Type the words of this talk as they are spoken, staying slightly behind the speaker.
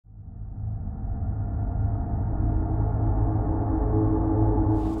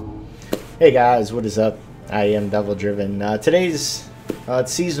Hey guys, what is up? I am DevilDriven. Today's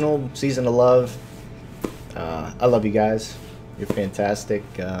it's seasonal, season of love. I love you guys. You're fantastic.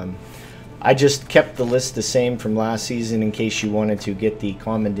 I just kept the list the same from last season in case you wanted to get the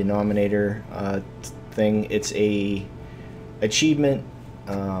common denominator thing. It's a achievement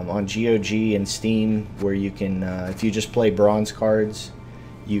on GOG and Steam where you can, if you just play bronze cards,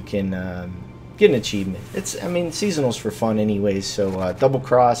 you can get an achievement. I mean, seasonal's for fun anyways, so double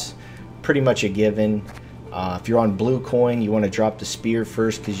cross, pretty much a given. If you're on blue coin, you want to drop the spear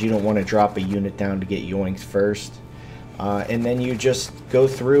first because you don't want to drop a unit down to get yoinked first. And then you just go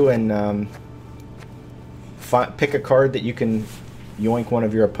through and pick a card that you can yoink one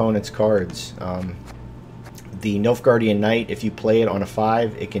of your opponent's cards. The Nilfgaardian Knight, if you play it on a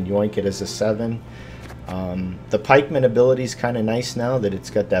 5, it can yoink it as a 7. The Pikeman ability is kind of nice now that it's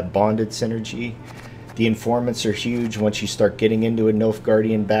got that bonded synergy. The informants are huge. Once you start getting into a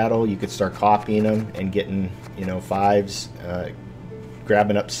Nilfgaardian battle, you could start copying them and getting, you know, 5s,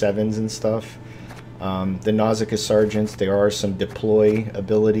 grabbing up 7s and stuff. The Nausicaa Sergeants, there are some deploy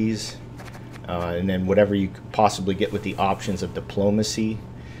abilities, and then whatever you could possibly get with the options of diplomacy.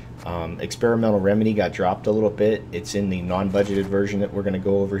 Experimental Remedy got dropped a little bit. It's in the non-budgeted version that we're going to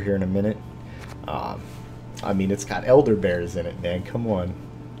go over here in a minute. I mean, it's got elder bears in it, man. Come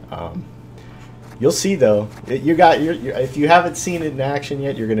on. You'll see though. If you haven't seen it in action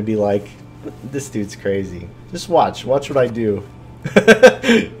yet, you're going to be like, this dude's crazy. Just watch what I do.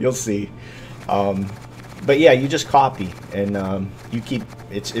 You'll see. But yeah, you just copy and you keep.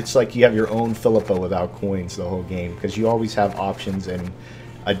 It's like you have your own Philippa without coins the whole game because you always have options and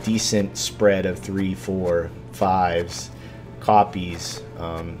a decent spread of 3, 4, 5s, copies,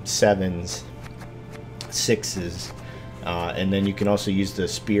 7s, 6s, and then you can also use the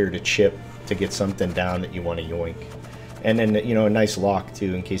spear to chip to get something down that you want to yoink, and then, you know, a nice lock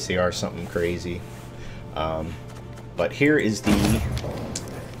too in case they are something crazy. But here is the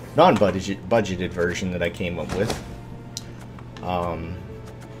non-budgeted version that I came up with.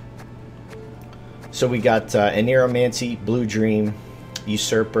 So we got Aneromancy, Blue Dream,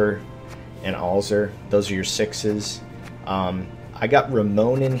 Usurper, and Alzer. Those are your 6s. I got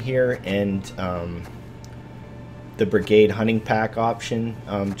Ramon in here and the Brigade Hunting Pack option,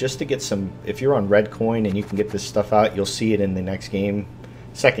 just to get some. If you're on red coin and you can get this stuff out, you'll see it in the next game,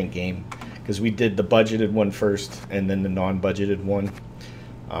 second game, because we did the budgeted one first and then the non-budgeted one.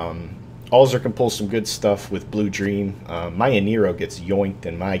 Alzer can pull some good stuff with Blue Dream. My Anero gets yoinked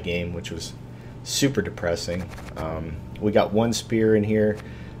in my game, which was super depressing. We got one spear in here.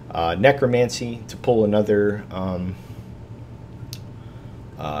 Necromancy to pull another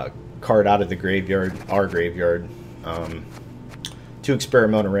card out of the graveyard, our graveyard. 2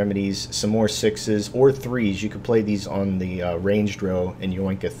 experimental remedies, some more 6s or 3s. You could play these on the ranged row and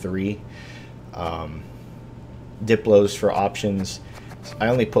yoink a 3. Diplos for options. I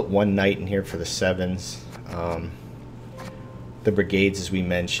only put one knight in here for the 7s. The brigades, as we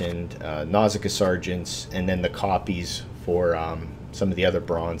mentioned, Nausicaa Sergeants, and then the copies for some of the other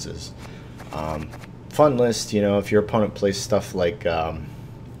bronzes. Fun list, you know, if your opponent plays stuff like,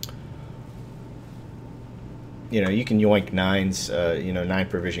 you know, you can yoink 9s, you know, 9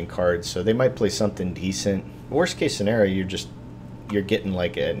 provision cards, so they might play something decent. Worst case scenario, you're getting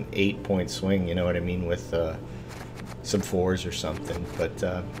like an 8-point swing, you know what I mean, with some 4s or something. But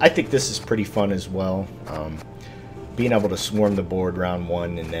I think this is pretty fun as well. Being able to swarm the board round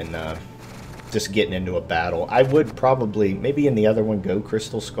 1 and then just getting into a battle. I would probably, maybe in the other one, go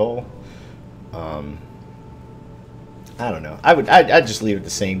Crystal Skull. I don't know. I'd just leave it the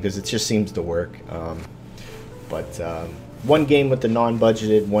same because it just seems to work. But one game with the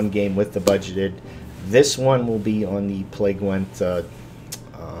non-budgeted, one game with the budgeted. This one will be on the Play Gwent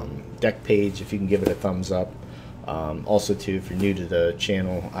deck page if you can give it a thumbs up. Also too, if you're new to the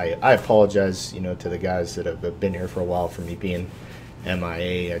channel, I apologize, you know, to the guys that have been here for a while for me being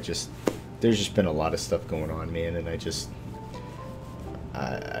MIA. There's just been a lot of stuff going on, man, and it's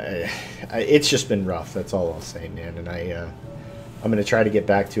just been rough. That's all I'll say, man. And I'm gonna try to get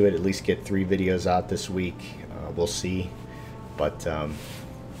back to it, at least get 3 videos out this week. We'll see, but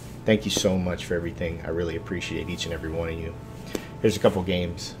thank you so much for everything. I really appreciate each and every one of you. Here's a couple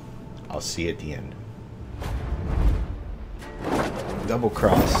games. I'll see you at the end. Double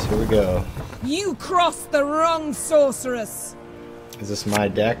cross. Here we go. You crossed the wrong sorceress. Is this my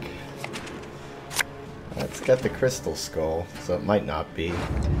deck? It's got the Crystal Skull, so it might not be.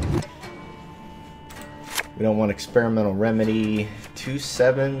 We don't want Experimental Remedy. 2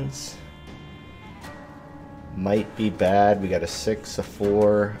 7s. Might be bad. We got a 6, a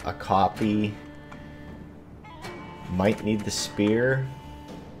 4, a copy. Might need the spear.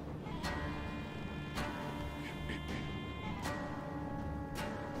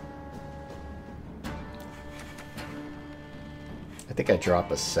 I think I drop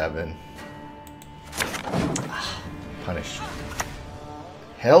a 7. Punish.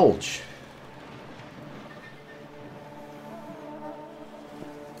 Helge.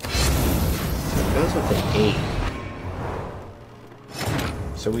 Goes with an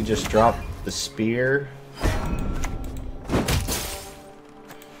 8. So we just drop the spear.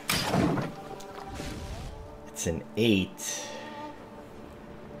 It's an 8.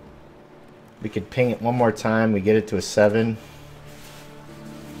 We could ping it one more time. We get it to a 7.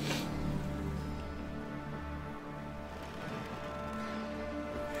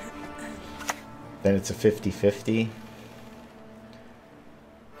 Then it's a 50-50.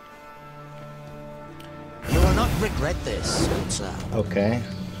 You will not regret this, sir. Okay.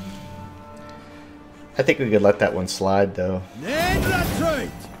 I think we could let that one slide, though.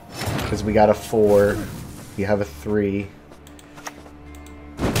 Because we got a 4. We have a 3.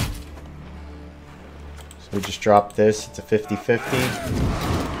 So we just drop this. It's a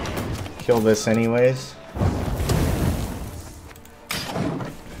 50-50. Kill this anyways.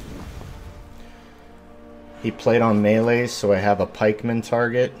 He played on melee, so I have a pikeman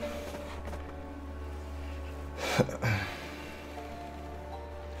target.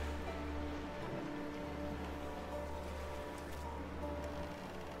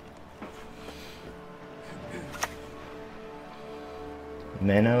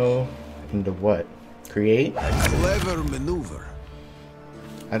 Menno into what? Create? Clever maneuver.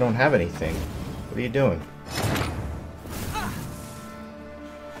 I don't have anything. What are you doing?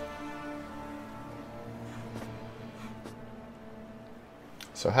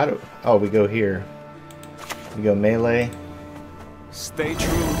 So how do... Oh, we go here. We go melee. Stay true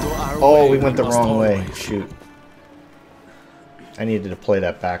to our Oh, way, we went the must wrong way. always. Shoot. I needed to play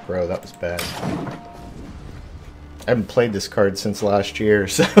that back row. That was bad. I haven't played this card since last year,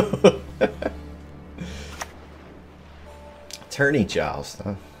 so... Tourney Joust,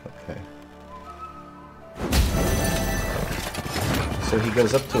 huh? Okay. So he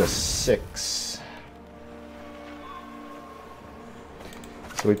goes up to a 6.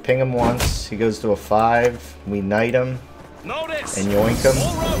 So we ping him once, he goes to a 5, we knight him, Notice. and yoink him.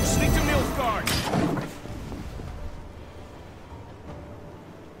 All roads lead to Nilfgaard.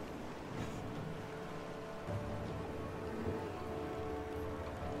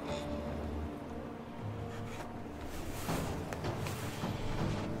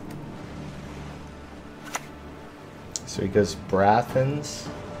 So he goes Brathens.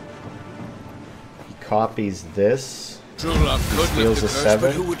 He copies this. True love could Steals lift a a curse, but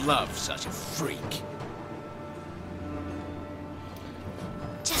 7. who would love such a freak?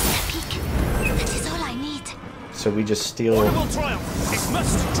 Just a peek. That is all I need. So we just steal... Order will triumph. It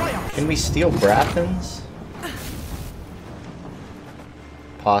must triumph. Can we steal Brathens?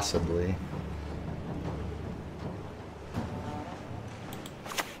 Possibly.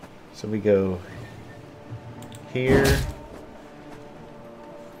 So we go here.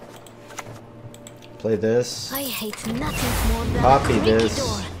 Play this. I hate nothing more than Copy a creaky this.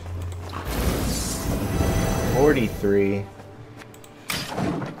 door. 43.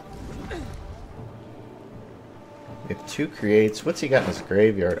 We have 2 creates. What's he got in his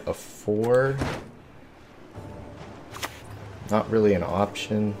graveyard? A 4? Not really an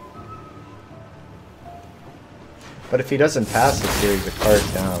option. But if he doesn't pass this here, he's a card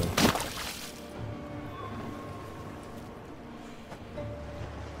down.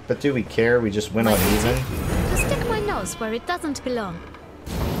 But do we care? We just win on even? To stick my nose where it doesn't belong.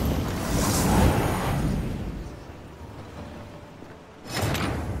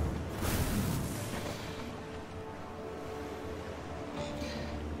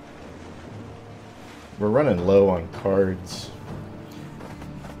 We're running low on cards.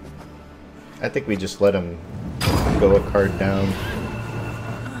 I think we just let him go a card down.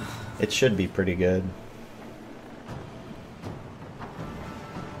 It should be pretty good.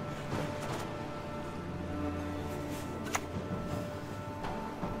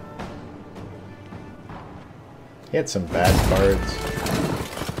 He had some bad cards.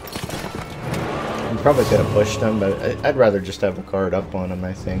 We probably could have pushed him, but I'd rather just have a card up on him,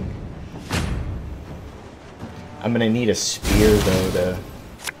 I think. I'm gonna need a spear, though, to...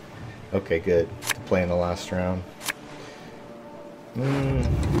 Okay, good. To play in the last round.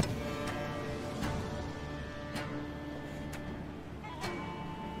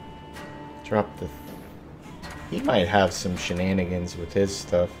 Drop the... He might have some shenanigans with his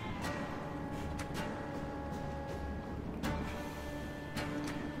stuff.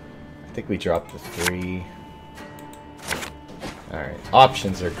 I think we dropped the 3. Alright,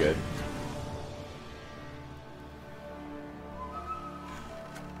 options are good.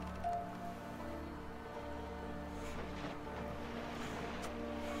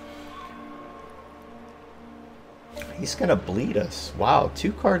 He's gonna bleed us. Wow,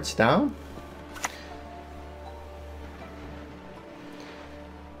 2 cards down?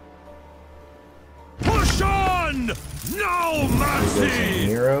 Push on! No There's a mercy!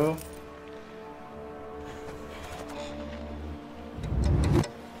 Nero.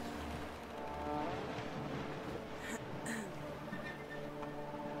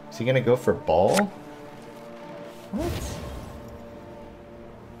 Is he gonna go for ball? What?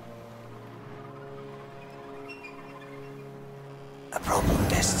 A problem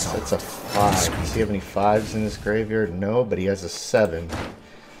best solved. That's a 5. Does he have any 5s in his graveyard? No, but he has a 7.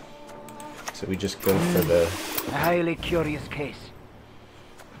 So we just go for the... A highly curious case.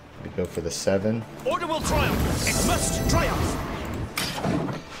 We go for the 7. Order will triumph! It must triumph!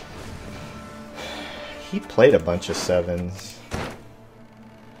 He played a bunch of 7s.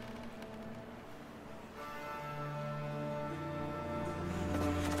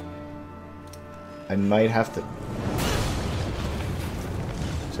 I might have to...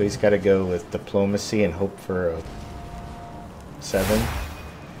 So he's got to go with diplomacy and hope for a 7.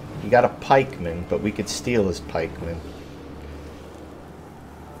 He got a pikeman, but we could steal his pikeman.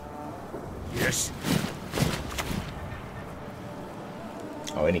 Yes.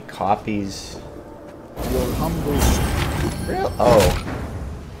 Oh, any copies? Your humble. Real? Oh.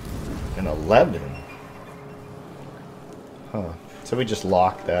 An 11. Huh. So we just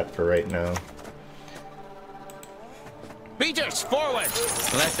lock that for right now. Beaters, forward!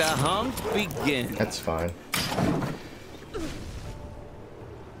 Let the hunt begin. That's fine.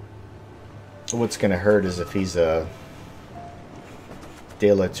 What's gonna hurt is if he's a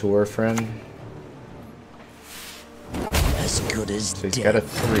De La Tour friend. As good as So he's dead. got a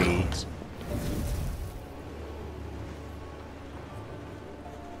 3.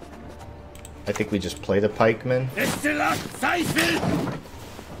 I think we just play the pikeman.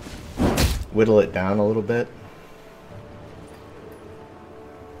 Whittle it down a little bit.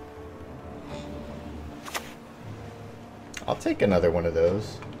 I'll take another one of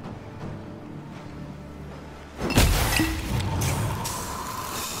those.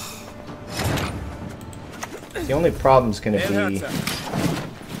 The only problem's gonna be...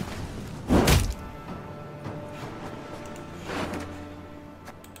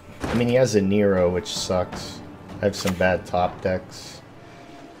 I mean, he has a Nero, which sucks. I have some bad top decks.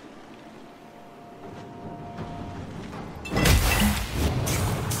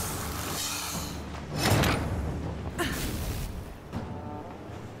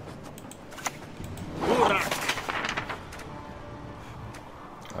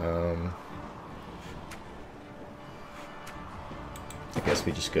 I guess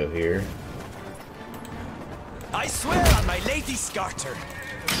we just go here. I swear on my lady Scarter.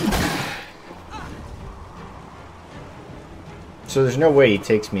 So there's no way he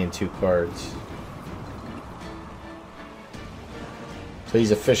takes me in 2 cards. So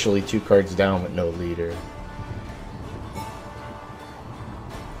he's officially 2 cards down with no leader.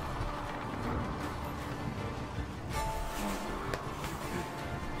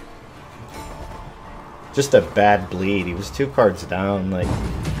 Just a bad bleed. He was 2 cards down, like,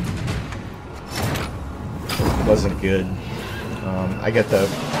 it wasn't good. I got the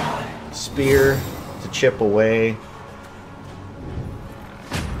spear to chip away.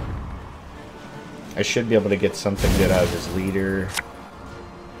 I should be able to get something good out of his leader.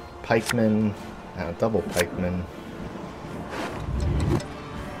 Pikeman, double pikeman.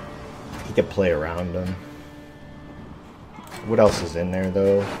 He could play around him. What else is in there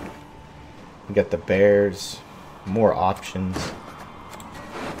though? We got the bears, more options.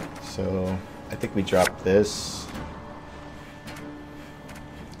 So I think we drop this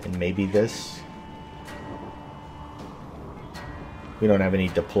and maybe this. We don't have any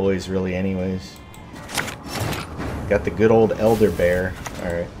deploys really anyways. Got the good old elder bear.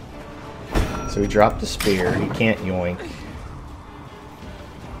 Alright. So we dropped the spear. He can't yoink.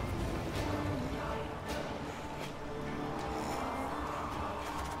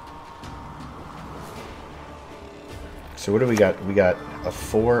 So what do we got? We got a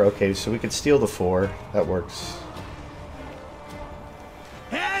 4. Okay, so we could steal the 4. That works.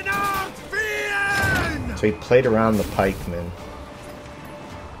 So he played around the pikeman.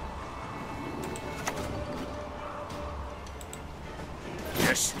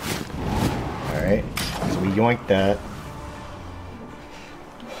 Yes. Alright, so we yoinked that.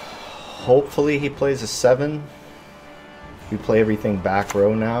 Hopefully he plays a 7. We play everything back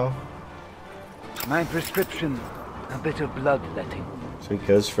row now. My prescription, a bit of bloodletting. So he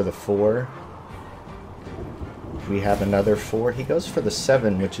goes for the 4. We have another 4. He goes for the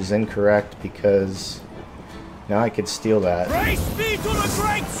 7, which is incorrect because now I could steal that. Praise be to the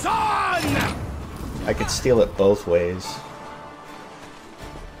great sun! I could steal it both ways.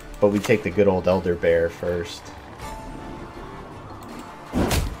 But we take the good old Elder Bear first.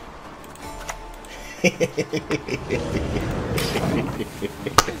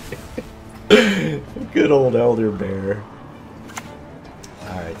 Good old Elder Bear.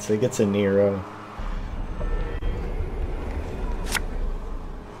 Alright, so he gets a Nero.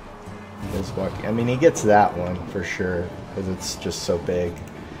 I mean, he gets that one for sure, because it's just so big.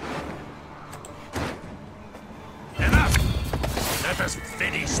 Enough! Let us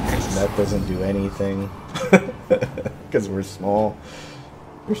finish this. That doesn't do anything, because we're small.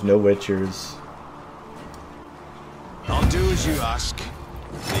 There's no Witchers. I'll do as you ask.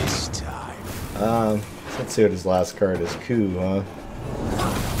 This time. Let's see what his last card is. Coup, huh?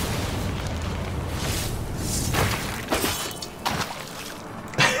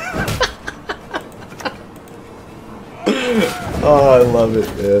 Oh, I love it,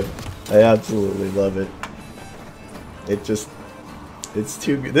 man. I absolutely love it. It's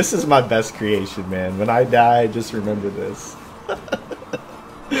too good. This is my best creation, man. When I die, just remember this.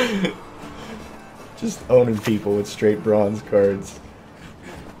 Just owning people with straight bronze cards.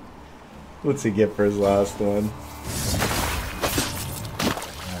 What's he get for his last one?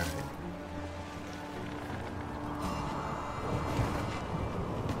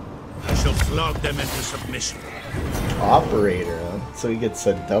 I shall flog them into submission. Operator, huh? So he gets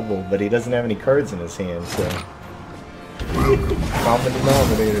a double, but he doesn't have any cards in his hand, so... Common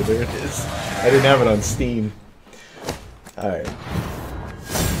denominator, there it is. I didn't have it on Steam. Alright.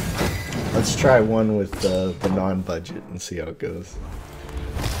 Let's try one with the non-budget and see how it goes.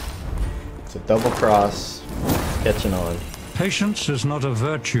 So double cross, catching on. Patience is not a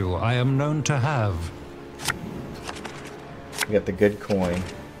virtue I am known to have. We got the good coin.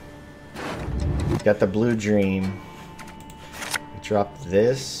 Got the blue dream. We dropped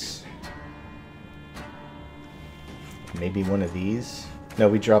this. Maybe one of these. No,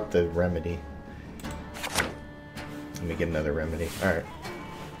 we dropped the remedy. Let me get another remedy. Alright.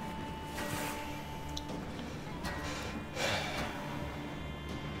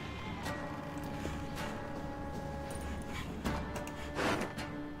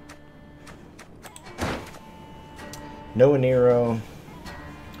 No Nero.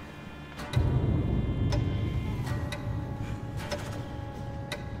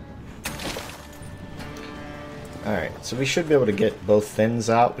 Alright, so we should be able to get both Thins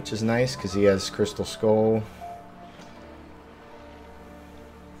out, which is nice, because he has Crystal Skull.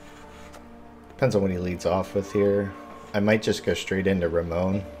 Depends on what he leads off with here. I might just go straight into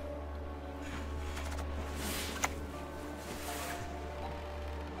Ramon.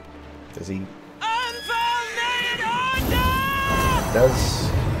 Does he...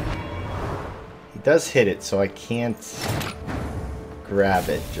 He does hit it, so I can't grab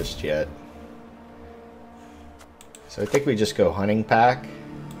it just yet. So I think we just go Hunting Pack.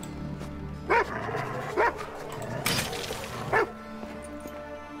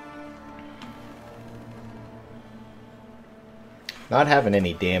 Not having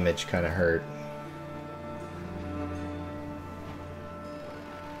any damage kind of hurt.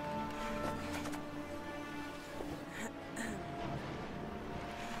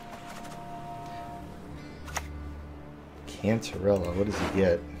 Cantarella, what does he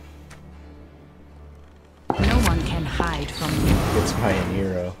get? No one can hide from me. It's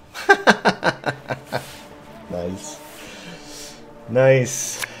Pioneero. Nice.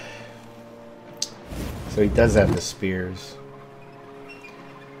 Nice. So he does have the spears.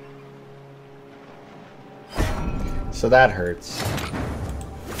 So that hurts.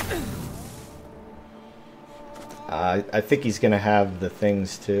 I think he's gonna have the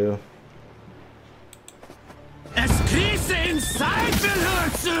things too.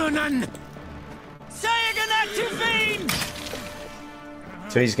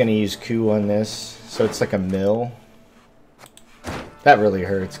 So he's gonna use coup on this, so it's like a mill. That really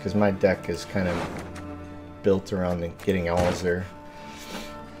hurts because my deck is kind of built around getting Alzer.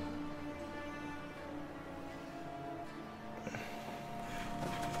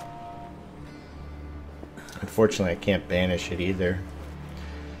 Unfortunately, I can't banish it either.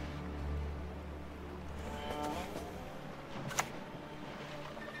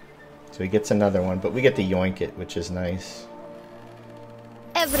 So he gets another one, but we get to yoink it, which is nice.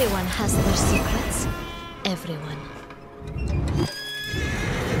 Everyone has their secrets. Everyone.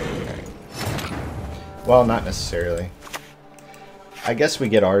 Okay. Well, not necessarily. I guess we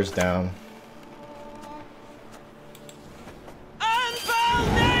get ours down.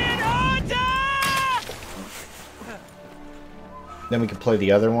 Then we can play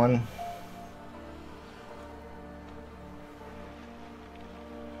the other one.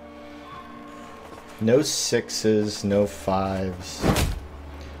 No sixes, no fives.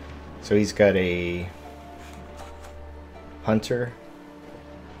 So he's got a hunter.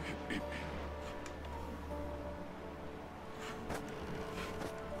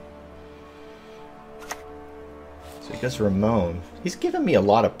 So he goes Ramon. He's giving me a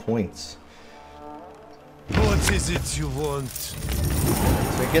lot of points. What is it you want?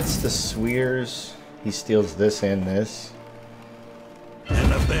 So he gets the Swears. He steals this and this.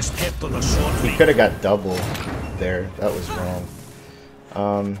 And the best head to the sword. He could have got double there. That was wrong.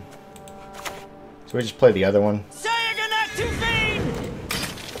 So we just play the other one.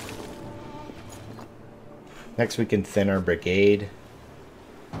 Next we can thin our brigade.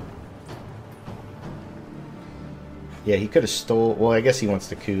 Yeah, he could have stole... Well, I guess he wants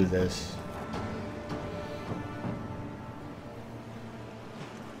to coup this.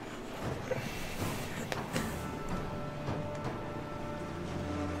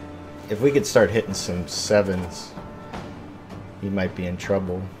 If we could start hitting some sevens, he might be in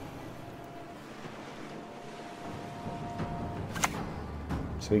trouble.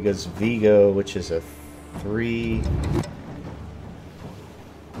 So he goes Vigo, which is a 3.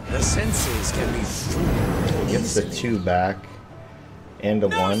 The senses can be fooled. He gets the 2 back. And a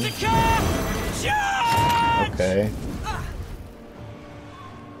 1. Okay.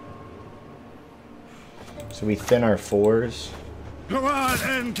 So we thin our 4s. Come on,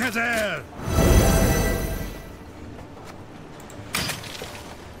 Enkazer!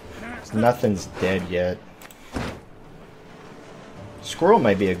 Nothing's dead yet. Squirrel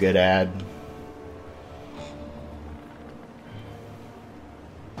might be a good ad.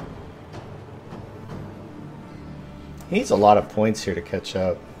 He needs a lot of points here to catch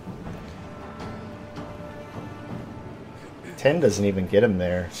up. 10 doesn't even get him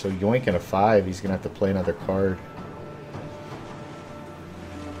there, so yoinking a 5, he's gonna have to play another card.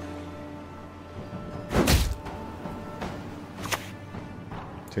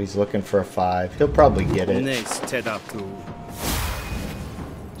 So he's looking for a 5. He'll probably get it. So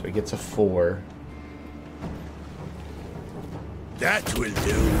he gets a 4. That will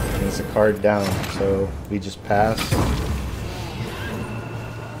do. And there's a card down, so we just pass.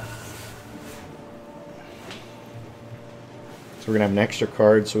 So we're gonna have an extra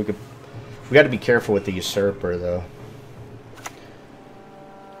card, so we got to be careful with the usurper though.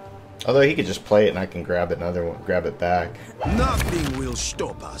 Although he could just play it and I can grab another one, grab it back. Nothing will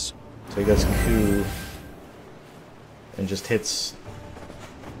stop us. So he goes coup and just hits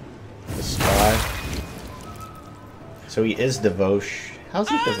the spy. So he is devotion. How's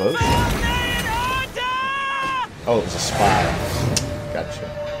he devotion? Oh, it was a spy. Gotcha.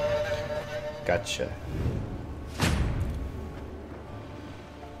 Gotcha.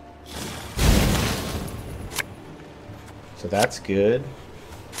 So that's good.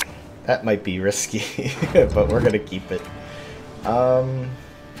 That might be risky, but we're gonna keep it.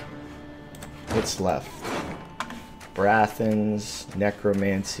 What's left? Brathens,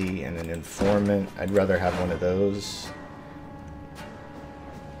 Necromancy, and an Informant. I'd rather have one of those.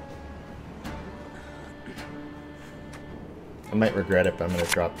 I might regret it, but I'm gonna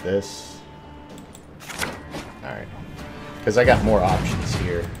drop this. Alright. Because I got more options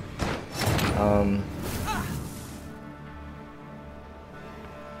here.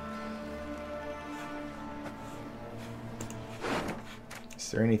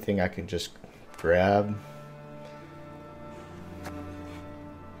 Is there anything I can just grab?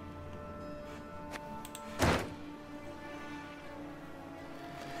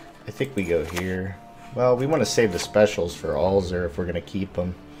 I think we go here. Well, we want to save the specials for Alzer if we're going to keep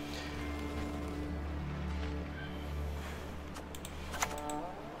them.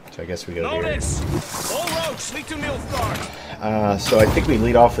 So I guess we go here. All roads lead to Nilfgaard. So I think we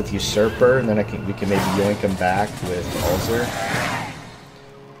lead off with Usurper, and then we can maybe yoink him back with Alzer.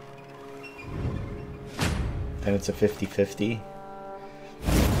 Then it's a 50-50.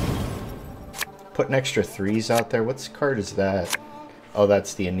 Put an extra 3s out there. What card is that? Oh,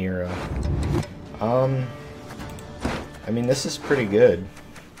 that's the Anira. I mean, this is pretty good.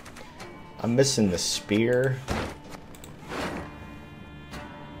 I'm missing the spear.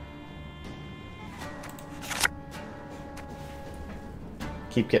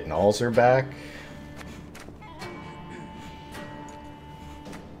 Keep getting Alzer back.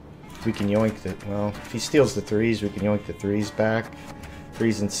 We can yoink the... Well, if he steals the 3s, we can yoink the 3s back.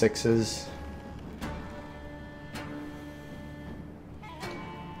 3s and 6s.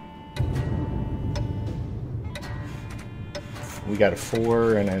 We got a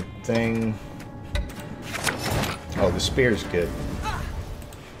 4 and a thing. Oh, the spear's good.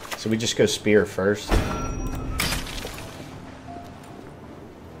 So we just go spear first.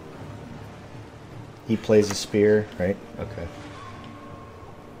 He plays a spear, right? Okay.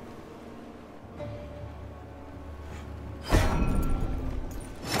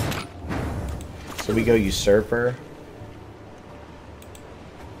 So we go usurper.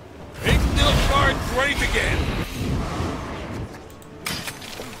 Make Nilfgaard great again!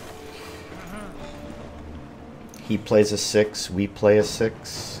 He plays a 6, we play a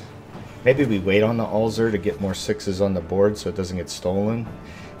 6. Maybe we wait on the Ulzer to get more 6s on the board so it doesn't get stolen.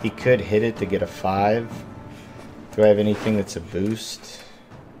 He could hit it to get a 5. Do I have anything that's a boost?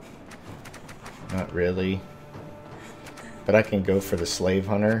 Not really. But I can go for the Slave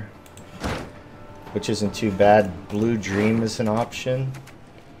Hunter, which isn't too bad. Blue Dream is an option.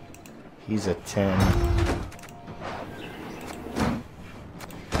 He's a 10.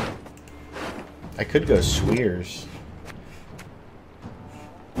 I could go Swears.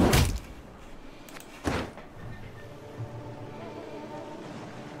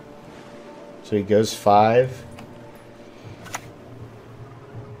 So he goes 5.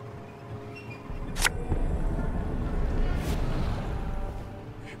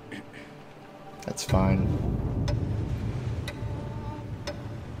 That's fine.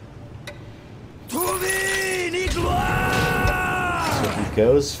 So he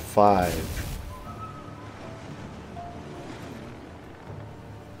goes 5.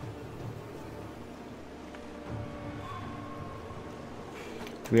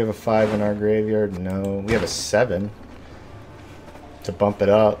 Do we have a 5 in our graveyard? No. We have a 7 to bump it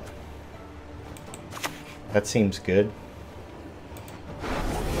up. That seems good.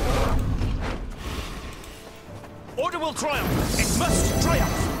 Order will triumph! It must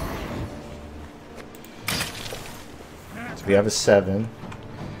triumph! So we have a 7.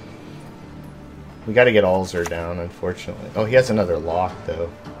 We got to get Ulzer down, unfortunately. Oh, he has another lock,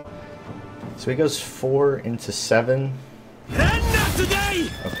 though. So he goes 4 into 7. Then not today!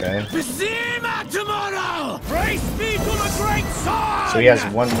 Okay. Tomorrow! Praise be to the great sun! So he has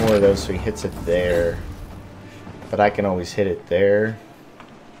one more of those, so he hits it there. But I can always hit it there.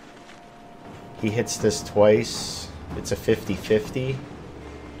 He hits this twice. It's a 50-50.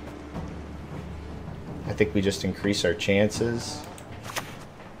 I think we just increase our chances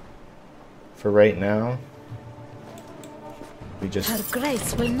for right now. We just Her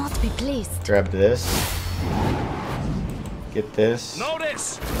Grace will not be pleased. grab this. Get this.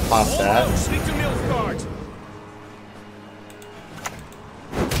 Notice! Pop that. Speak to Nilfgaard!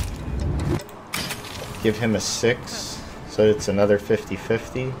 Give him a 6. So it's another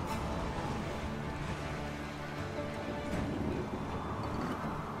 50-50.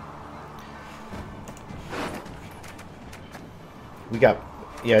 We got...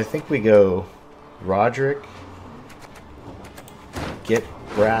 Yeah, I think we go Roderick. Get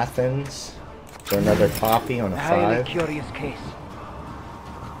Brathens. For another copy on a 5. Highly curious case.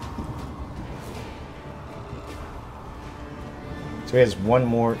 So he has one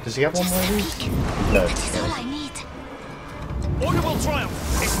more. Does he have one more of these? He That is all does. I need. Order will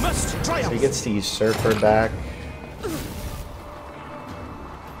triumph! It must triumph! So he gets the usurper back.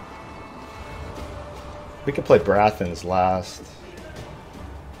 We could play Brathens last.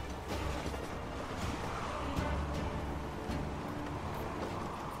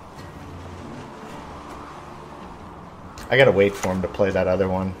 I gotta wait for him to play that other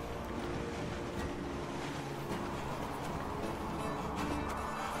one.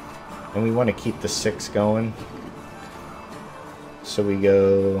 And we want to keep the 6 going. So we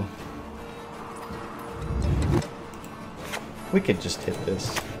go... We could just hit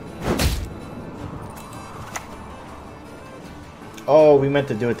this. Oh, we meant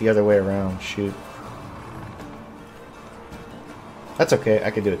to do it the other way around. Shoot. That's okay.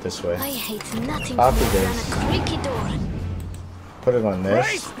 I could do it this way. I hate nothing Copy more than this. a creaky door. Put it on this.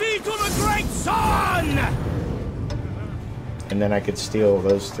 Praise be to the great sun! And then I could steal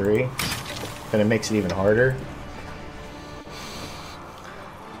those 3. And it makes it even harder.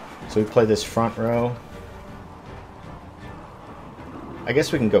 So we play this front row. I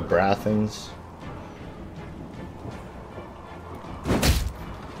guess we can go Brathens.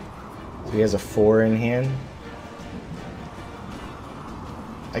 So he has a 4 in hand.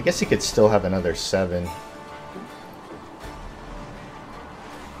 I guess he could still have another 7.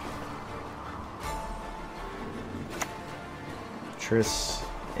 Triss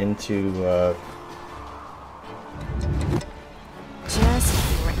into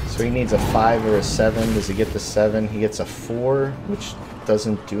Just great. so he needs a 5 or a 7. Does he get the 7? He gets a 4, which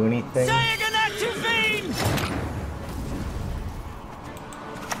doesn't do anything.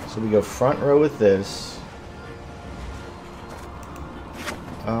 So we go front row with this.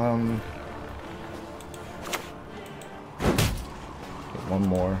 Get one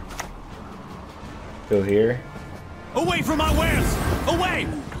more. Go here. Away from my wares! Away!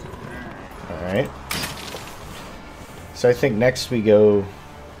 Alright. So I think next we go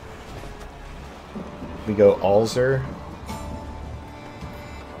Alzer.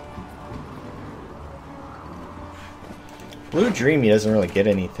 Blue Dream, he doesn't really get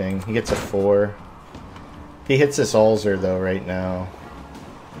anything. He gets a 4. He hits this Alzer though right now.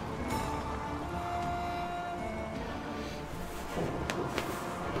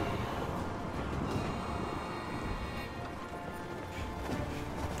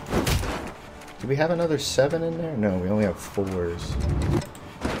 Do we have another 7 in there? No, we only have 4s.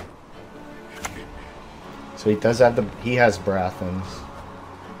 So he does have he has Brathens.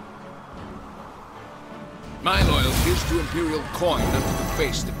 My loyalty is to Imperial coin, not to the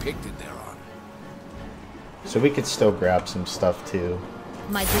face depicted thereon. So we could still grab some stuff too.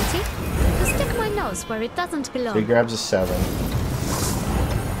 My duty? To stick my nose where it doesn't belong. So he grabs a 7.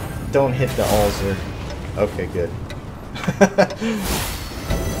 Don't hit the Alzer. Okay, good.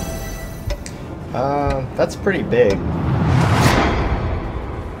 That's pretty big.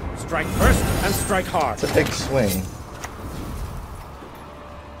 Strike first and strike hard. It's a big swing.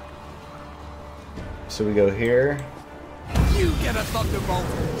 So we go here. You get a thunderbolt.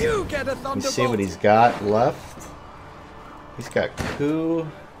 You get a thunderbolt. Let's see what he's got left. He's got coup.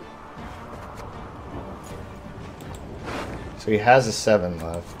 So he has a 7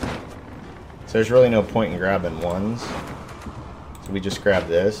 left. So there's really no point in grabbing 1s. So we just grab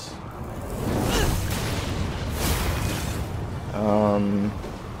this.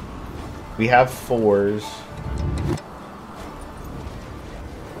 We have 4s.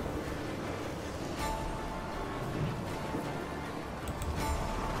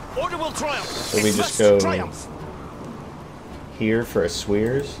 Order will triumph. So we just go here for a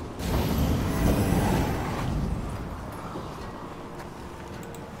Swears.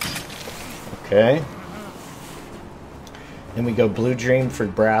 Okay. Then we go Blue Dream for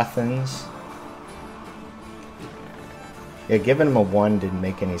Brathens. Yeah, giving him a 1 didn't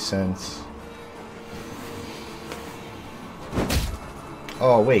make any sense.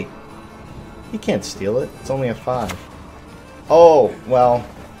 Oh, wait. He can't steal it. It's only a 5. Oh, well.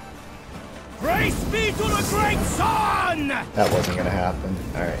 Praise be to the great sun! That wasn't going to happen.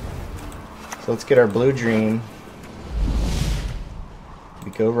 Alright. So let's get our Blue Dream.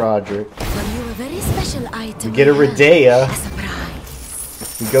 We go Roderick. From you a very special item. We get a Redea. A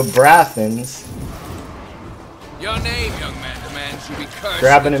surprise. We go Brathens. Your name, young man, demands you be cursed.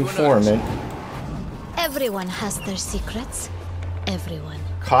 Grab an into informant. Everyone has their secrets. Everyone.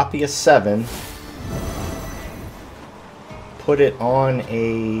 Copy a 7. Put it on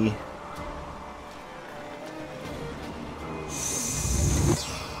a...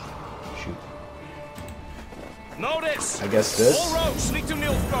 Shoot. Notice! I guess this. All roads lead to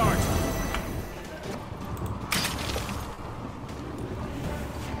Nilfgaard.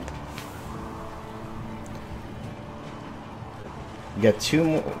 We got 2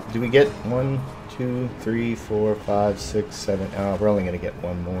 more. Do we get 1, 2, 3, 4, 5, 6, 7? Oh, we're only going to get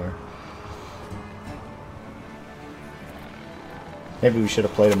 1 more. Maybe we should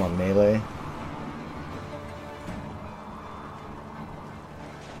have played him on melee.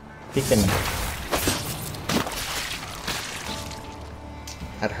 He can...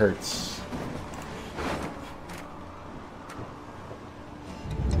 That hurts.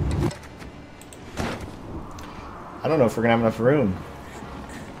 I don't know if we're gonna have enough room.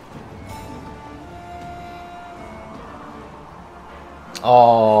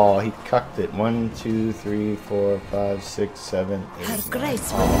 Oh, he cucked it. 1, 2, 3, 4, 5, 6, 7, 8. Her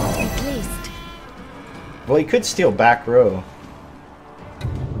grace will not be pleased. Well, he could steal back row.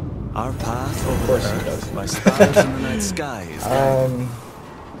 Our path Of course he does. by stars in the night sky is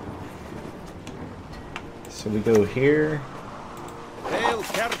So we go here. Hail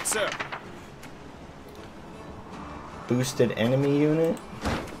Kerzer! Boosted enemy unit.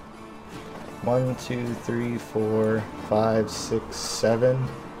 1, 2, 3, 4, 5, 6, 7,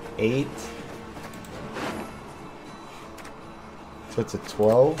 8. So it's a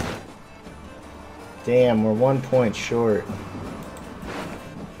 12. Damn, we're 1 point short.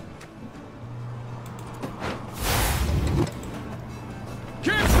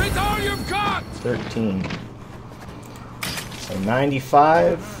 Give me all you've got! 13. So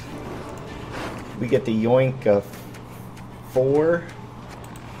 95. We get the yoink of 4.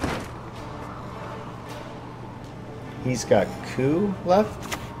 He's got coup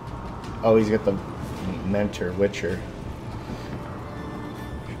left. Oh, he's got the mentor Witcher.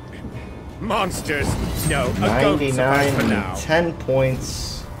 Monsters! No, a goat 99 suffice for and now. 10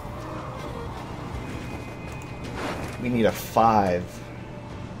 points. We need a 5.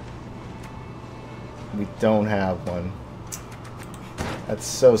 We don't have one. That's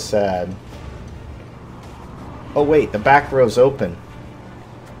so sad. Oh wait, the back row's open.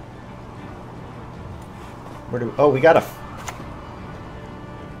 Where do? Oh, we got a.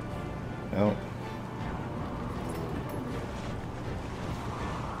 No.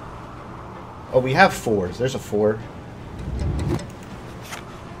 Oh, we have 4s. There's a 4.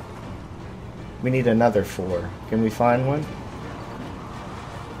 We need another 4. Can we find one?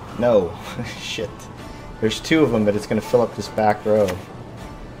 No. Shit. There's 2 of them, but it's going to fill up this back row.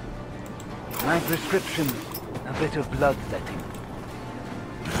 My prescription, a bit of bloodletting.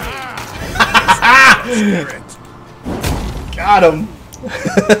 Got him!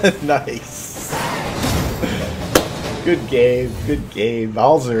 Nice. Good game. Good game.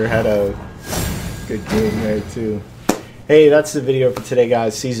 Balzer had a good game there, too. Hey, that's the video for today,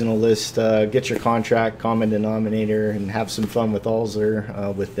 guys. Seasonal list. Get your contract, common denominator, and have some fun with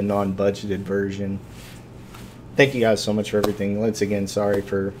Alzer with the non-budgeted version. Thank you guys so much for everything. Once again, sorry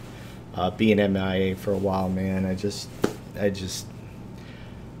for being MIA for a while, man. It's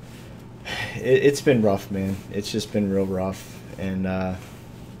been rough, man. It's just been real rough, and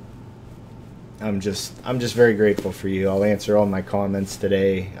I'm just very grateful for you. I'll answer all my comments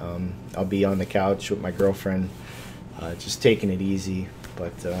today. I'll be on the couch with my girlfriend, just taking it easy.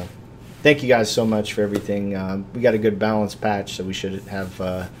 But thank you guys so much for everything. We got a good balanced patch, so we should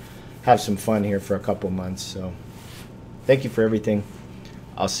have some fun here for a couple months. So thank you for everything.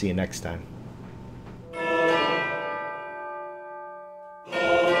 I'll see you next time.